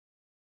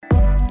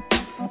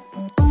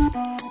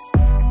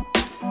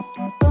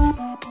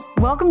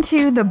Welcome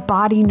to the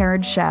Body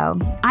Nerd Show.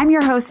 I'm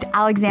your host,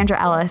 Alexandra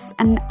Ellis,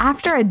 and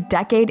after a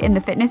decade in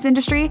the fitness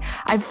industry,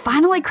 I've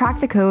finally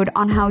cracked the code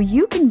on how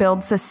you can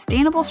build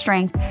sustainable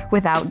strength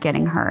without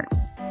getting hurt.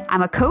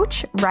 I'm a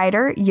coach,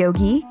 writer,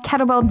 yogi,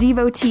 kettlebell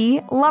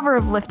devotee, lover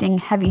of lifting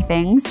heavy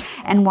things,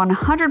 and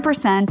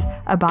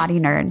 100% a body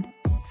nerd.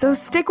 So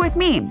stick with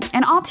me,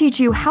 and I'll teach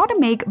you how to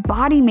make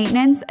body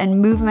maintenance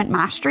and movement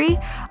mastery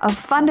a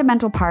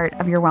fundamental part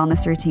of your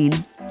wellness routine.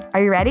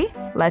 Are you ready?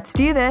 Let's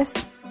do this.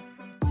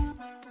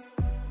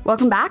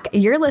 Welcome back.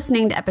 You're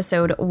listening to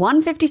episode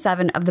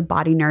 157 of the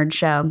Body Nerd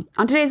Show.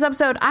 On today's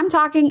episode, I'm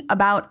talking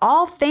about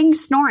all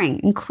things snoring,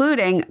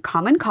 including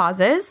common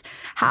causes,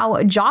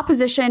 how jaw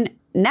position,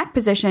 neck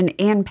position,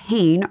 and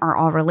pain are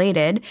all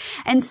related,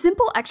 and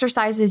simple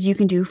exercises you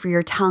can do for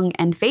your tongue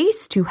and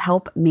face to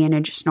help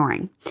manage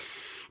snoring.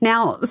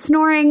 Now,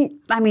 snoring,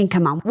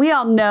 come on. We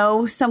all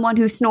know someone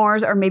who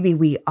snores, or maybe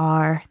we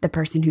are the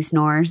person who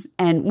snores.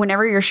 And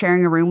whenever you're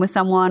sharing a room with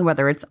someone,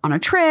 whether it's on a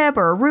trip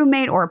or a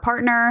roommate or a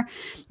partner,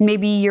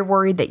 maybe you're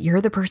worried that you're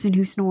the person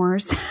who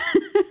snores.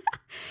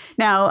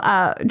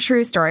 Now,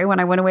 true story, when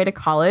I went away to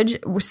college,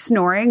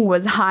 snoring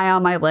was high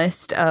on my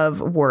list of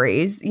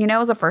worries. You know, it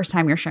was the first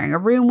time you're sharing a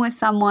room with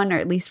someone, or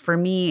at least for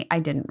me, I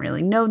didn't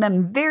really know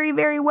them very,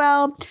 very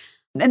well.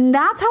 And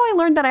that's how I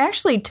learned that I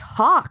actually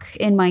talk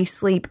in my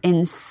sleep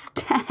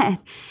instead.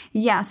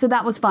 Yeah, so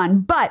that was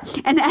fun.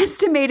 But an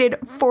estimated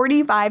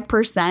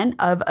 45%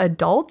 of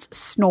adults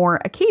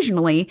snore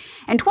occasionally,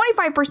 and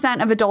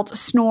 25% of adults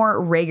snore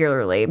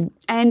regularly.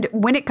 And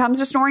when it comes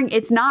to snoring,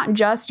 it's not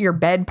just your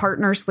bed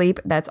partner sleep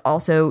that's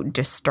also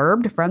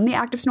disturbed from the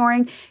act of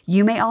snoring.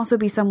 You may also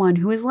be someone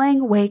who is laying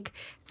awake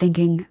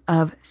thinking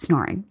of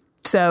snoring.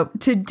 So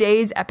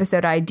today's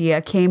episode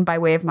idea came by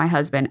way of my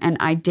husband, and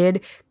I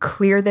did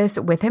clear this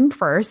with him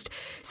first.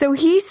 So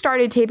he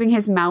started taping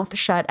his mouth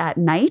shut at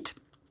night.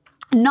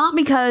 Not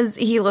because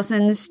he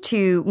listens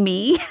to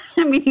me.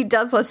 He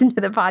does listen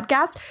to the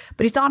podcast,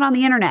 but he saw it on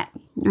the internet,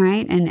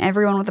 right? And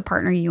everyone with a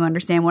partner, you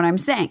understand what I'm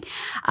saying.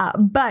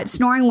 But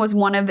snoring was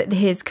one of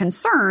his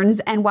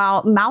concerns. And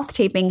while mouth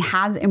taping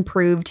has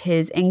improved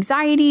his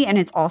anxiety, and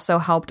it's also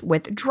helped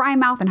with dry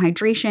mouth and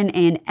hydration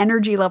and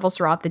energy levels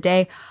throughout the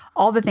day,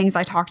 all the things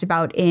I talked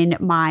about in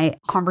my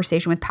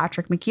conversation with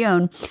Patrick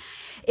McKeown,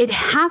 it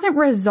hasn't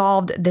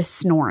resolved the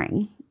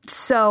snoring.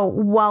 So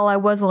while I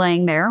was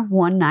laying there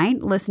one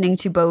night listening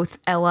to both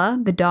Ella,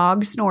 the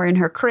dog, snore in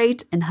her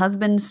crate and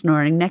husband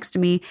snoring next to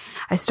me,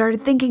 I started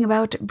thinking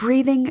about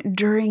breathing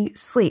during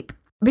sleep.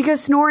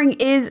 Because snoring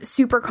is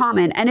super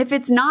common. And if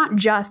it's not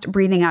just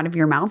breathing out of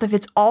your mouth, if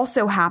it's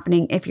also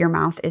happening if your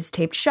mouth is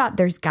taped shut,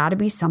 there's got to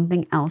be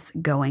something else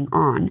going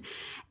on.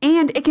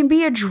 And it can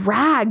be a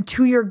drag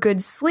to your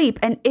good sleep.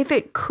 And if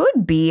it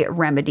could be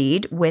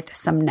remedied with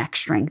some neck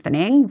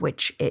strengthening,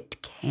 which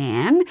it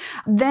can,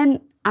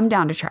 then I'm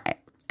down to try it.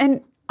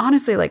 And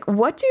honestly,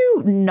 what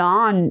do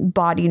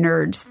non-body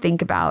nerds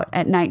think about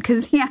at night?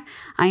 Because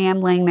I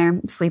am laying there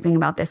sleeping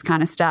about this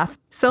kind of stuff.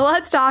 So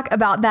let's talk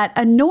about that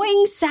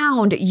annoying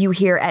sound you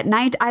hear at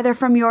night, either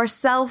from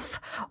yourself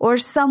or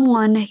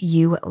someone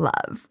you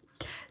love.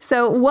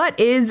 So what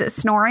is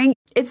snoring?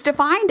 It's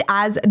defined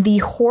as the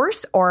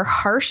hoarse or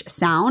harsh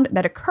sound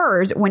that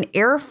occurs when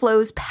air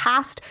flows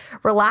past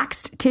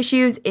relaxed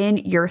tissues in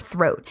your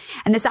throat.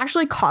 And this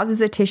actually causes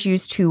the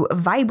tissues to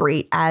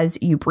vibrate as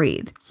you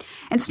breathe.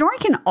 And snoring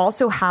can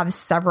also have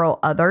several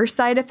other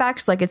side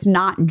effects, like it's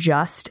not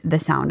just the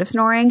sound of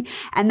snoring,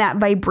 and that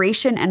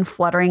vibration and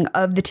fluttering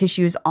of the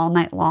tissues all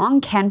night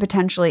long can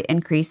potentially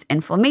increase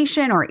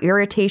inflammation or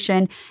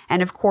irritation,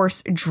 and of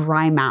course,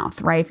 dry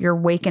mouth, right? If you're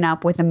waking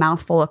up with a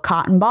mouthful of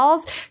cotton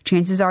balls,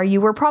 chances are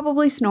you were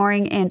probably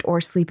snoring and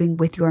or sleeping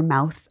with your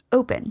mouth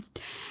open.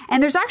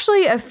 And there's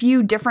actually a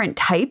few different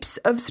types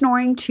of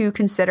snoring to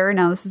consider.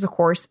 Now, this is, of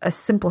course, a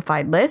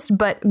simplified list,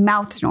 but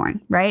mouth snoring,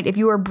 right? If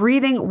you are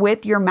breathing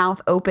with your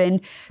mouth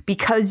open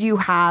because you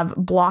have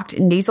blocked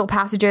nasal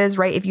passages,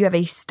 right? If you have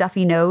a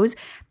stuffy nose,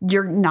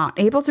 you're not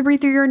able to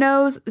breathe through your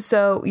nose,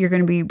 so you're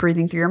going to be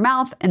breathing through your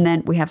mouth, and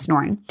then we have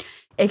snoring.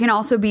 It can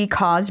also be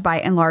caused by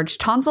enlarged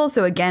tonsils.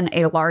 So again,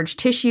 a large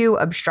tissue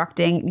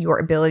obstructing your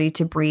ability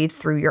to breathe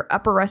through your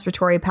upper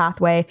respiratory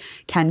pathway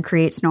can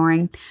create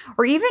snoring,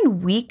 or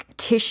even weak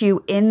tissue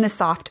in the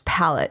soft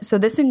palate. So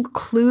this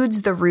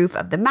includes the roof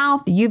of the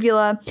mouth, the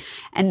uvula,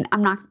 and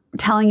I'm not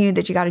telling you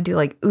that you got to do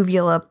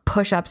uvula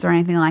push-ups or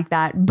anything like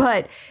that,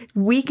 but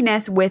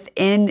weakness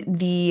within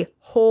the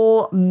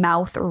whole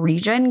mouth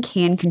region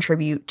can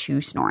contribute to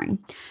snoring.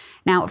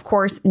 Now, of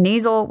course,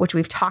 nasal, which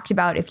we've talked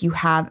about if you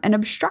have an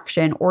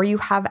obstruction or you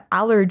have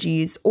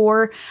allergies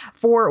or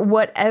for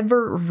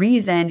whatever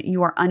reason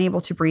you are unable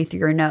to breathe through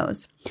your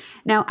nose.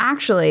 Now,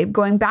 actually,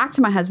 going back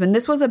to my husband,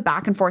 this was a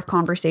back and forth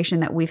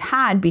conversation that we've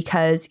had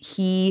because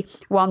he,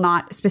 while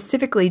not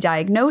specifically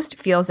diagnosed,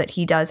 feels that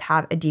he does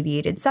have a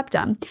deviated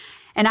septum.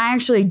 And I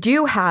actually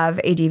do have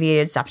a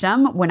deviated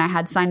septum. When I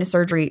had sinus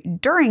surgery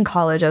during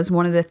college, that was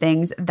one of the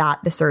things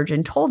that the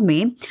surgeon told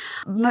me.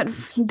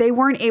 But they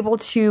weren't able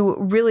to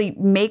really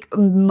make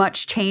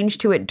much change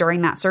to it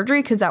during that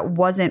surgery because that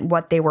wasn't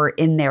what they were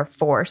in there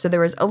for. So there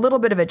was a little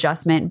bit of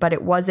adjustment, but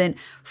it wasn't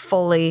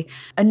fully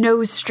a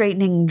nose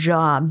straightening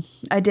job.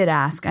 I did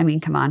ask. I mean,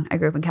 come on, I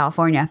grew up in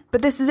California.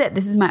 But this is it.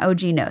 This is my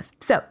OG nose.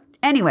 So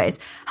anyways,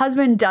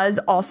 husband does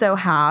also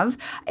have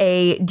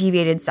a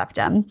deviated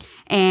septum.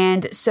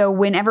 And so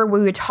whenever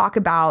we would talk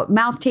about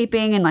mouth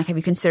taping and like, have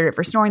you considered it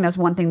for snoring? That was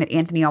one thing that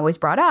Anthony always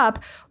brought up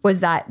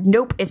was that,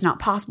 nope, it's not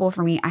possible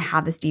for me. I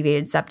have this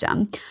deviated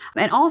septum.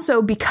 And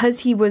also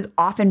because he was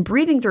often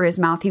breathing through his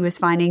mouth, he was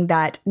finding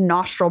that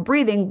nostril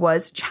breathing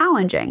was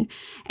challenging.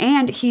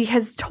 And he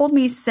has told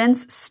me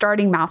since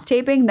starting mouth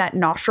taping that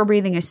nostril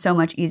breathing is so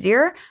much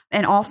easier.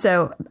 And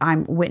also,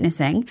 I'm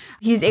witnessing,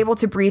 he's able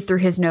to breathe through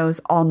his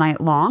nose all night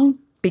long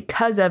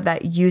because of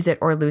that use it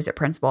or lose it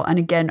principle. And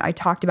again, I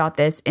talked about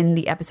this in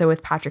the episode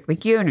with Patrick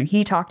McEwen and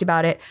he talked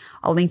about it.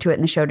 I'll link to it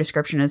in the show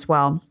description as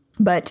well.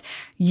 But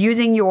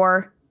using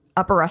your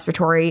upper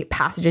respiratory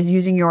passages,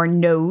 using your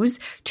nose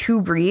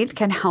to breathe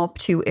can help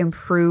to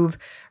improve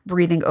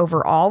breathing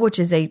overall, which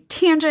is a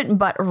tangent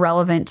but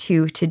relevant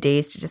to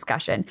today's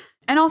discussion.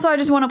 And also, I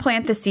just want to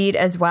plant the seed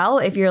as well.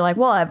 If you're like,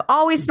 well, I've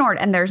always snored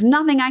and there's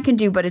nothing I can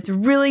do, but it's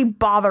really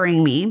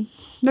bothering me.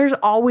 There's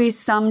always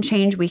some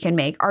change we can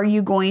make. Are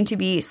you going to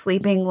be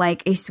sleeping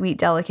like a sweet,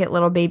 delicate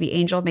little baby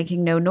angel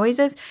making no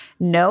noises?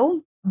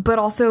 No, but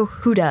also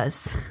who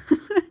does?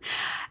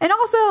 And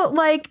also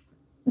like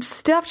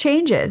stuff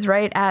changes,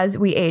 right? As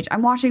we age.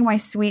 I'm watching my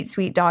sweet,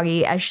 sweet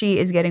doggy as she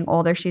is getting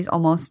older.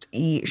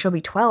 She'll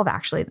be 12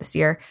 actually this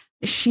year.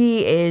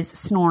 She is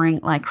snoring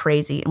like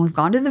crazy. And we've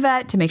gone to the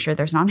vet to make sure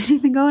there's not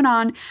anything going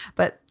on,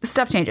 but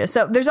stuff changes.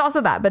 So there's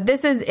also that. But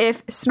this is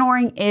if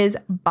snoring is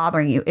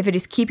bothering you, if it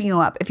is keeping you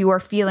up, if you are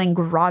feeling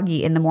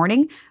groggy in the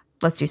morning,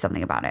 let's do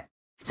something about it.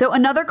 So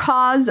another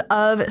cause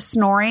of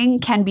snoring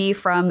can be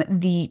from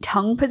the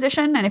tongue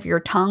position. And if your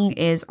tongue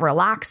is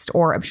relaxed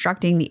or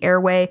obstructing the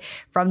airway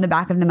from the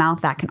back of the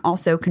mouth, that can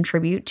also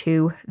contribute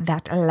to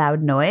that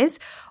loud noise,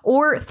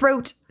 or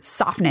throat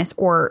softness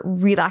or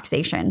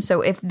relaxation.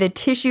 So if the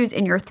tissues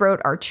in your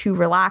throat are too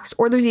relaxed,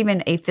 or there's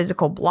even a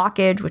physical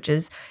blockage, which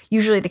is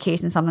usually the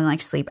case in something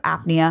like sleep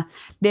apnea,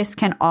 this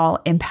can all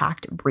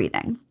impact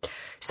breathing.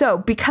 So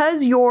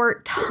because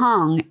your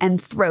tongue and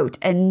throat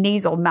and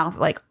nasal mouth,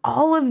 like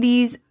all of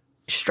these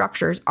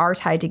structures are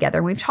tied together.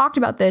 And we've talked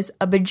about this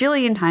a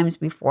bajillion times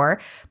before,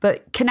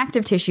 but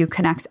connective tissue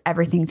connects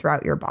everything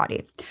throughout your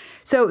body.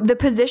 So the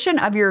position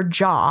of your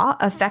jaw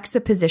affects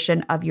the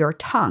position of your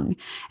tongue.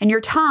 And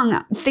your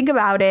tongue, think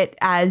about it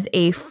as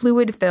a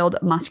fluid-filled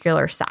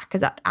muscular sac,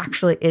 because that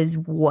actually is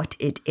what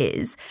it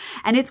is.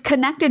 And it's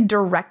connected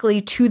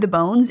directly to the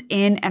bones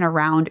in and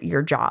around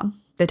your jaw.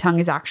 The tongue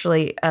is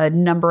actually a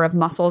number of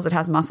muscles. It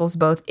has muscles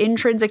both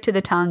intrinsic to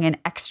the tongue and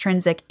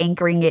extrinsic,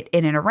 anchoring it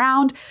in and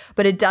around,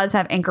 but it does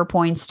have anchor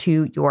points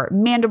to your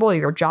mandible,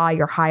 your jaw,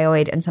 your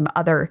hyoid, and some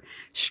other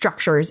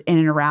structures in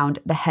and around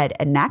the head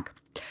and neck.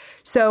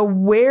 So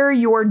where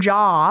your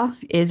jaw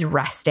is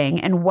resting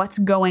and what's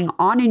going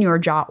on in your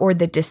jaw, or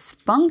the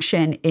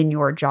dysfunction in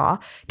your jaw,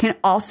 can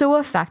also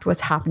affect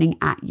what's happening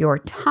at your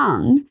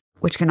tongue,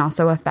 which can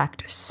also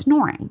affect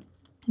snoring.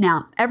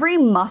 Now, every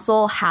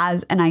muscle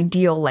has an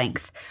ideal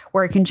length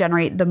where it can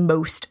generate the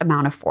most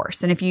amount of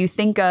force. And if you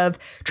think of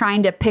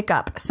trying to pick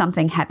up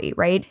something heavy,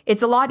 right?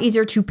 It's a lot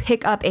easier to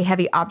pick up a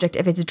heavy object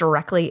if it's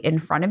directly in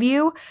front of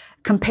you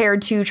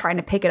compared to trying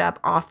to pick it up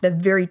off the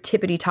very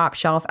tippity top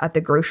shelf at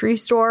the grocery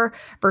store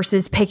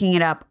versus picking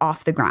it up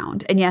off the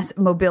ground. And yes,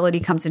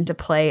 mobility comes into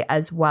play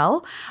as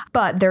well,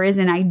 but there is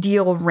an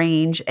ideal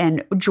range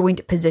and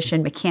joint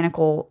position,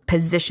 mechanical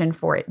position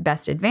for it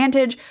best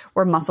advantage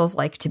where muscles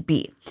like to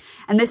be.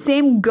 And the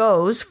same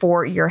goes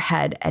for your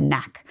head and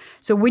neck.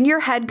 So when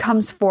your head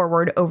comes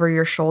forward over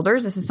your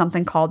shoulders, this is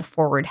something called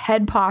forward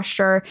head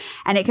posture,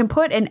 and it can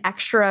put an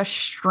extra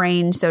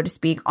strain, so to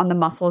speak, on the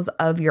muscles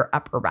of your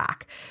upper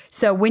back.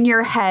 So when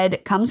your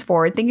head comes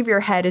forward, think of your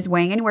head as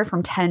weighing anywhere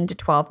from 10 to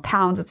 12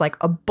 pounds. It's like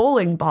a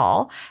bowling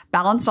ball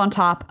balanced on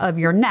top of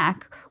your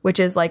neck, which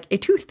is like a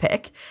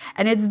toothpick.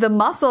 And it's the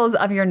muscles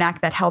of your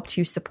neck that help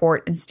to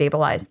support and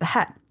stabilize the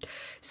head.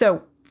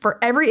 So for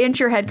every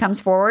inch your head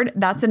comes forward,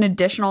 that's an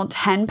additional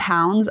 10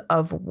 pounds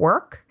of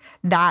work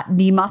that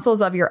the muscles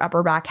of your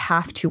upper back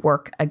have to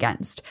work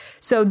against.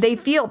 So they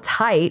feel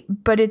tight,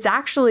 but it's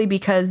actually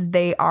because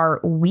they are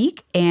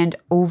weak and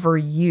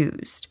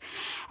overused.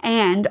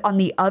 And on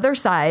the other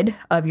side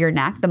of your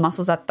neck, the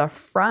muscles at the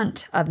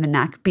front of the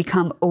neck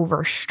become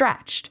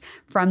overstretched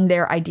from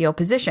their ideal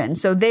position.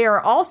 So they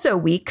are also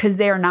weak because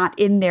they are not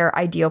in their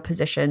ideal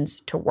positions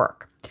to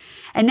work.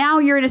 And now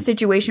you're in a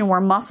situation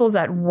where muscles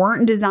that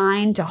weren't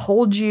designed to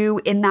hold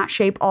you in that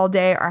shape all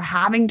day are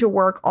having to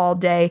work all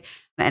day.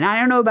 And I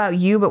don't know about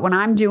you, but when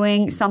I'm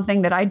doing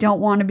something that I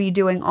don't want to be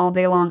doing all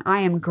day long,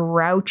 I am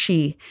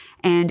grouchy,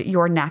 and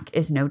your neck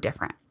is no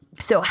different.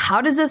 So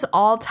how does this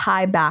all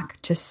tie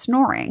back to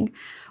snoring?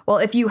 Well,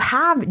 if you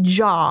have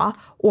jaw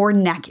or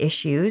neck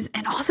issues,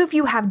 and also if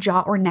you have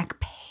jaw or neck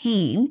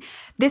pain,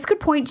 this could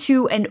point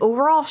to an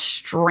overall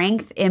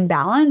strength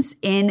imbalance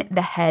in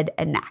the head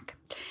and neck.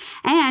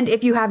 And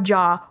if you have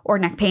jaw or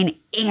neck pain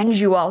and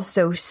you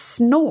also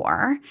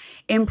snore,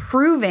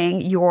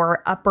 improving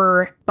your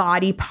upper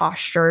body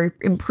posture,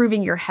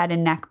 improving your head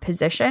and neck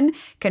position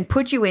can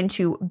put you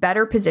into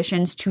better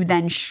positions to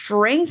then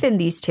strengthen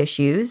these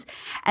tissues.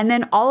 And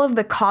then all of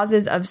the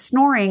causes of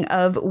snoring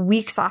of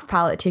weak soft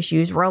palate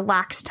tissues,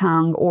 relaxed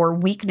tongue, or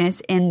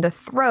weakness in the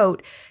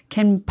throat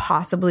can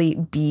possibly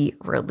be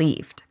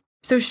relieved.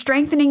 So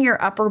strengthening your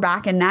upper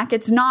back and neck,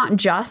 it's not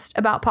just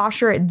about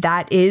posture.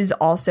 That is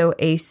also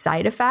a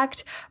side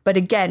effect. But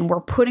again,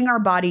 we're putting our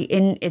body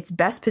in its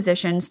best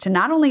positions to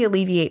not only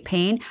alleviate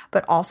pain,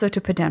 but also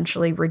to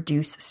potentially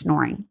reduce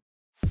snoring.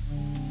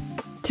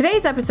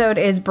 Today's episode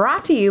is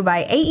brought to you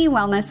by AE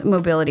Wellness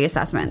Mobility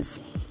Assessments.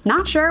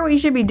 Not sure what you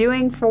should be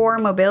doing for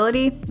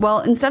mobility?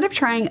 Well, instead of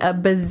trying a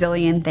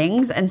bazillion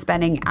things and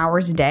spending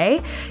hours a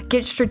day,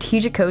 get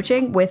strategic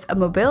coaching with a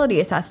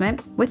mobility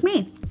assessment with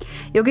me.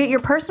 You'll get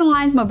your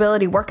personalized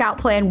mobility workout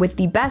plan with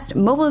the best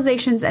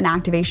mobilizations and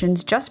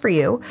activations just for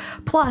you.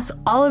 Plus,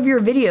 all of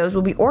your videos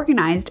will be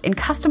organized in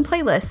custom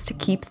playlists to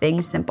keep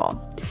things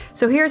simple.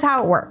 So here's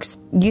how it works.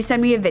 You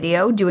send me a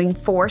video doing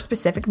 4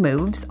 specific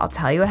moves. I'll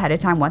tell you ahead of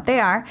time what they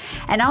are,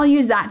 and I'll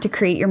use that to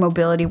create your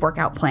mobility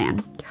workout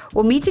plan.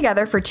 We'll meet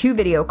together for 2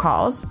 video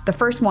calls. The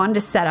first one to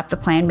set up the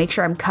plan, make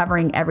sure I'm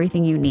covering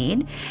everything you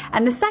need.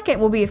 And the second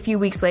will be a few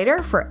weeks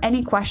later for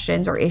any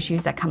questions or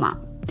issues that come up.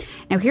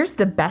 Now, here's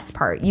the best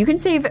part. You can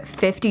save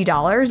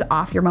 $50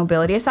 off your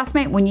mobility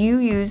assessment when you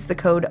use the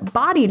code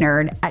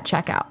BODYNERD at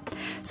checkout.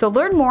 So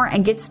learn more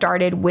and get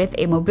started with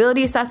a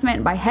mobility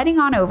assessment by heading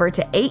on over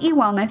to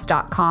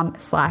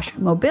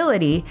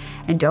aewellness.com/mobility.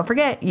 And don't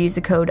forget, use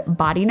the code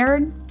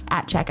BODYNERD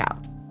at checkout.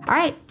 All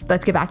right,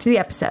 let's get back to the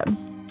episode.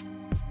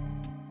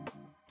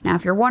 Now,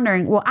 if you're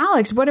wondering, well,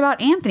 Alex, what about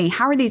Anthony?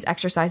 How are these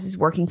exercises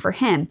working for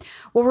him?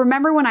 Well,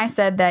 remember when I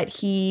said that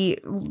he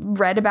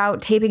read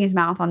about taping his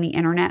mouth on the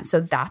internet?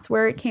 So that's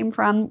where it came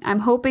from.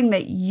 I'm hoping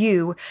that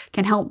you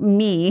can help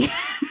me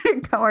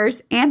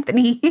coerce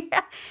Anthony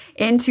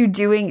into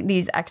doing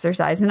these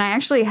exercises. And I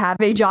actually have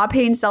a jaw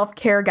pain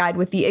self-care guide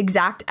with the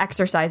exact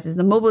exercises,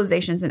 the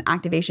mobilizations and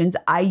activations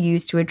I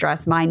use to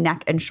address my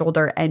neck and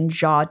shoulder and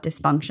jaw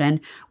dysfunction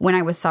when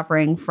I was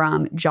suffering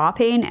from jaw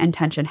pain and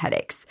tension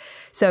headaches.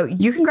 So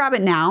you can grab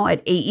it now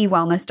at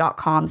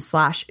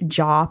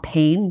aewellness.com/jaw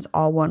pain. It's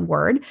all one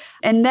word.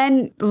 And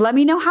then let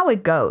me know how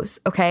it goes.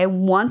 Okay.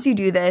 Once you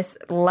do this,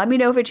 let me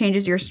know if it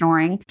changes your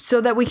snoring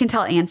so that we can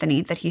tell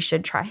Anthony that he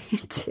should try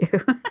it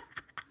too.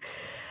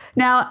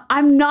 Now,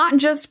 I'm not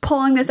just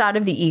pulling this out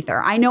of the ether.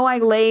 I know I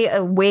lay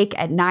awake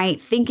at night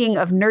thinking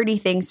of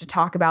nerdy things to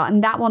talk about,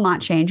 and that will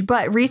not change.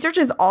 But research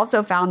has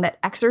also found that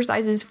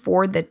exercises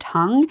for the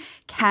tongue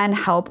can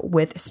help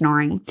with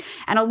snoring.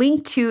 And I'll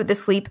link to the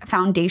Sleep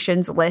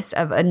Foundation's list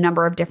of a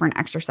number of different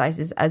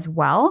exercises as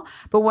well.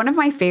 But one of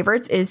my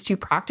favorites is to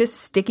practice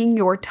sticking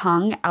your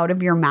tongue out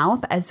of your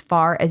mouth as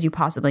far as you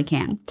possibly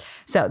can.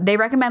 So they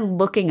recommend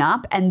looking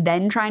up and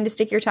then trying to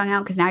stick your tongue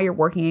out because now you're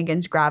working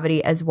against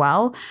gravity as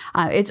well.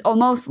 It's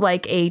almost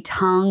like a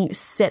tongue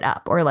sit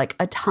up or like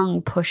a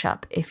tongue push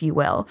up, if you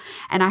will.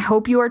 And I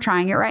hope you are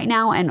trying it right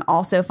now and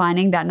also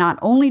finding that not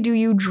only do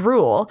you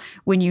drool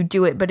when you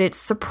do it, but it's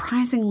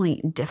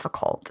surprisingly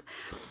difficult.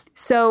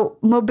 So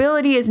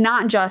mobility is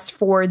not just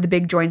for the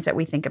big joints that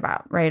we think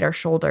about, right? Our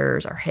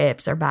shoulders, our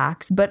hips, our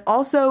backs, but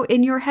also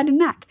in your head and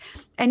neck.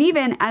 And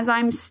even as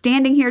I'm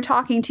standing here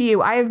talking to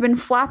you, I have been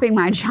flapping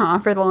my jaw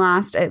for the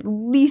last at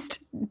least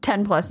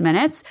 10 plus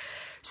minutes.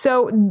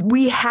 So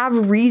we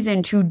have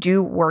reason to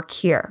do work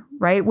here,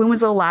 right? When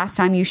was the last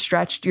time you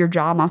stretched your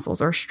jaw muscles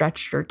or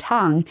stretched your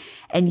tongue?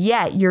 And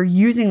yet you're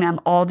using them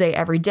all day,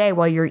 every day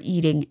while you're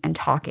eating and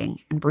talking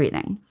and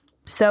breathing.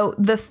 So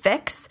the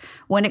fix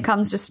when it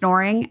comes to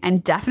snoring,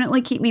 and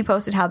definitely keep me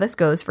posted how this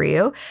goes for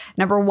you.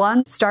 Number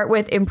 1, start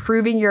with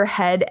improving your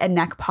head and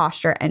neck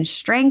posture and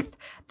strength.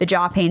 The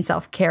Jaw Pain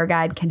Self-Care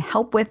Guide can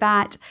help with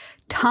that.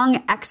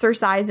 Tongue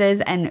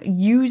exercises and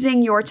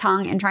using your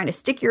tongue and trying to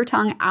stick your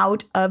tongue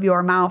out of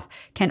your mouth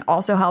can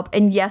also help.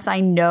 And yes, I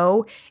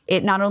know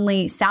it not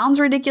only sounds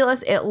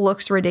ridiculous, it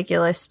looks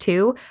ridiculous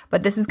too.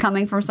 But this is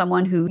coming from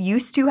someone who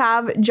used to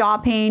have jaw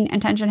pain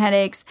and tension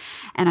headaches,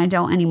 and I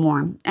don't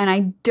anymore. And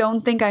I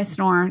don't think I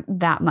snore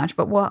that much,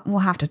 but we'll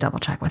have to double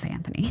check with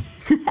Anthony.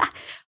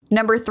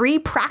 Number 3,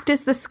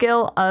 practice the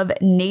skill of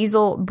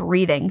nasal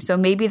breathing. So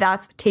maybe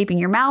that's taping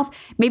your mouth.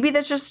 Maybe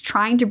that's just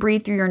trying to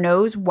breathe through your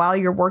nose while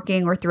you're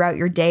working or throughout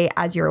your day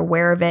as you're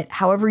aware of it,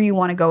 however you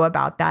want to go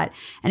about that.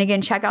 And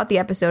again, check out the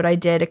episode I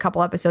did a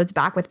couple episodes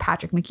back with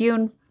Patrick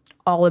McCune.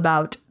 all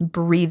about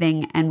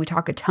breathing, and we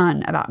talk a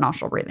ton about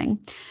nostril breathing.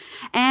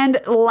 And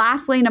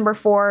lastly, number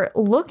 4,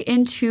 look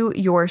into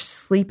your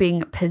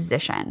sleeping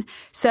position.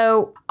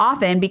 So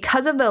often,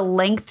 because of the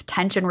length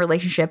tension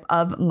relationship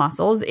of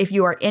muscles, if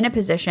you are in a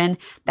position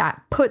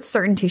that puts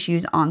certain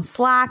tissues on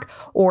slack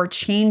or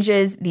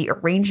changes the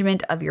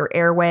arrangement of your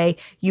airway,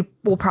 you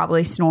will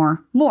probably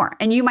snore more.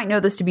 And you might know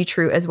this to be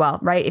true as well,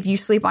 right? If you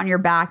sleep on your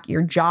back,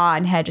 your jaw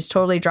and head just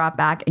totally drop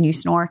back and you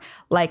snore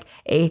like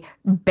a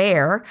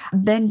bear,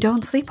 then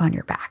don't sleep on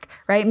your back,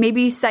 right?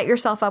 Maybe set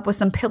yourself up with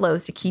some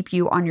pillows to keep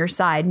you on your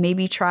side.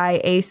 Maybe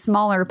try a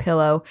smaller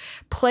pillow.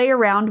 Play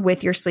around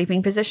with your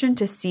sleeping position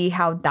to see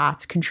how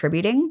that's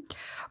contributing.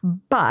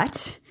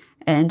 But,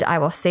 and I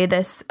will say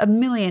this a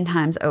million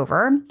times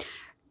over,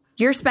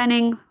 you're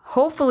spending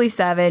hopefully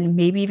 7,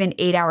 maybe even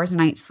 8 hours a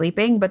night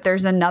sleeping, but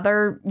there's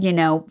another,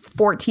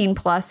 14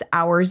 plus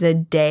hours a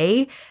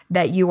day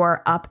that you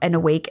are up and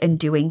awake and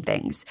doing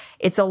things.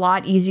 It's a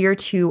lot easier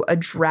to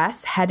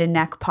address head and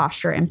neck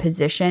posture and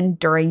position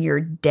during your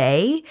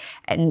day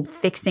and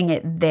fixing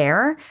it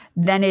there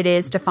than it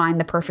is to find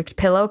the perfect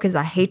pillow, because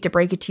I hate to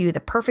break it to you, the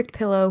perfect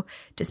pillow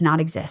does not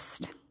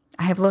exist.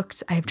 I have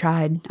looked, I have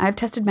tried, I have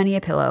tested many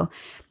a pillow.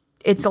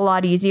 It's a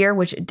lot easier,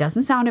 which it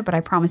doesn't sound it, but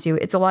I promise you,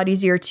 it's a lot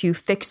easier to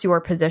fix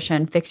your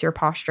position, fix your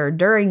posture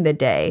during the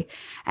day,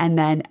 and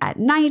then at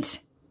night,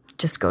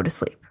 just go to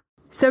sleep.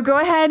 So go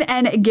ahead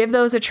and give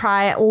those a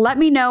try. Let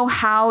me know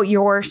how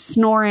your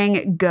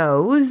snoring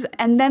goes.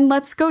 And then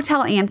let's go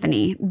tell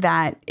Anthony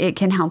that it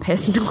can help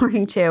his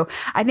snoring too.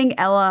 I think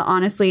Ella,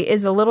 honestly,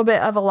 is a little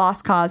bit of a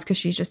lost cause because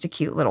she's just a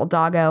cute little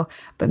doggo,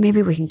 but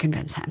maybe we can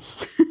convince him.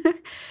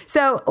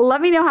 So let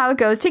me know how it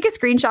goes. Take a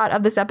screenshot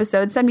of this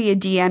episode. Send me a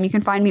DM. You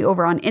can find me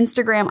over on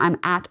Instagram. I'm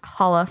at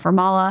Hala for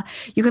Mala.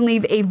 You can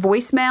leave a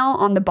voicemail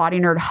on the Body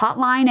Nerd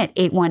hotline at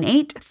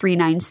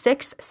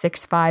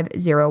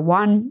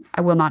 818-396-6501.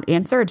 I will not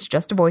answer. It's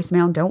just a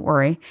voicemail. Don't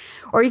worry.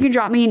 Or you can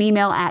drop me an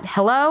email at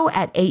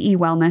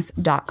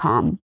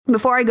hello@aewellness.com.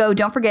 Before I go,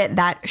 don't forget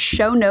that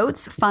show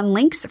notes, fun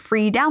links,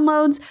 free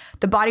downloads,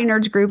 the Body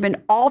Nerds group,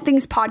 and all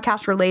things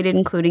podcast related,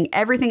 including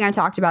everything I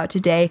talked about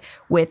today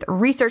with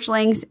research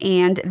links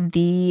and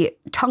the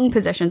tongue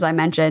positions I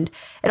mentioned.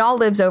 It all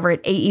lives over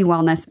at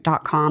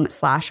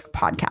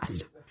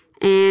aewellness.com/podcast.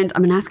 And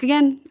I'm going to ask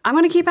again. I'm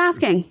going to keep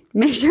asking.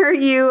 Make sure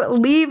you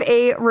leave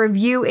a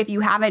review if you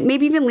haven't.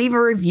 Maybe even leave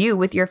a review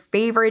with your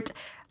favorite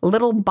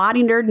little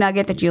body nerd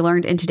nugget that you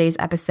learned in today's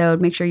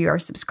episode. Make sure you are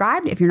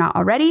subscribed if you're not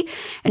already,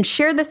 and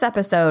share this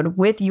episode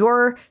with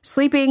your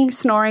sleeping,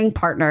 snoring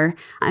partner.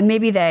 And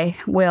maybe they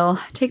will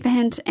take the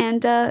hint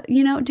and,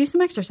 do some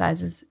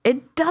exercises.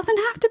 It doesn't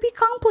have to be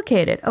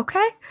complicated,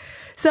 okay?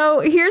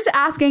 So here's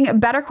asking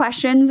better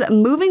questions,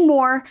 moving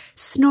more,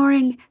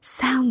 snoring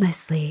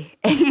soundlessly,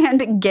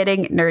 and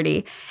getting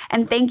nerdy.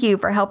 And thank you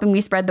for helping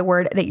me spread the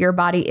word that your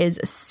body is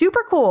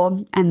super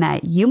cool and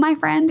that you, my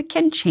friend,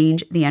 can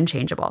change the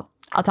unchangeable.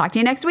 I'll talk to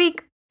you next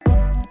week.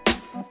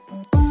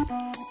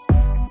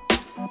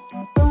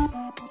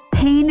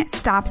 Pain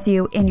stops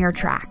you in your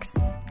tracks,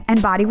 and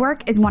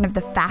bodywork is one of the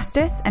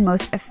fastest and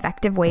most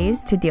effective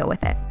ways to deal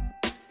with it.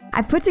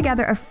 I've put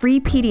together a free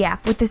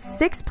PDF with the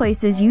 6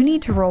 places you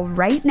need to roll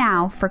right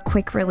now for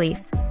quick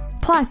relief.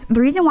 Plus,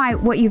 the reason why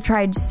what you've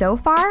tried so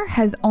far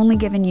has only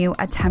given you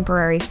a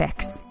temporary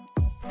fix.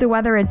 So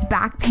whether it's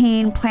back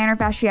pain, plantar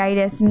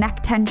fasciitis,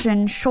 neck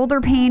tension, shoulder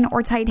pain,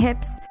 or tight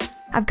hips,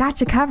 I've got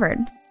you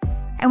covered.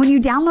 And when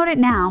you download it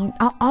now,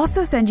 I'll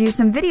also send you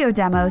some video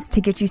demos to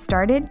get you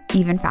started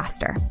even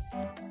faster.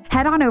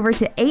 Head on over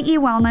to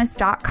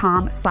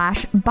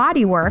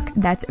aewellness.com/bodywork,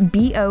 that's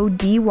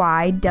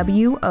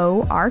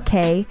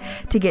BODYWORK,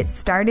 to get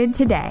started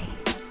today.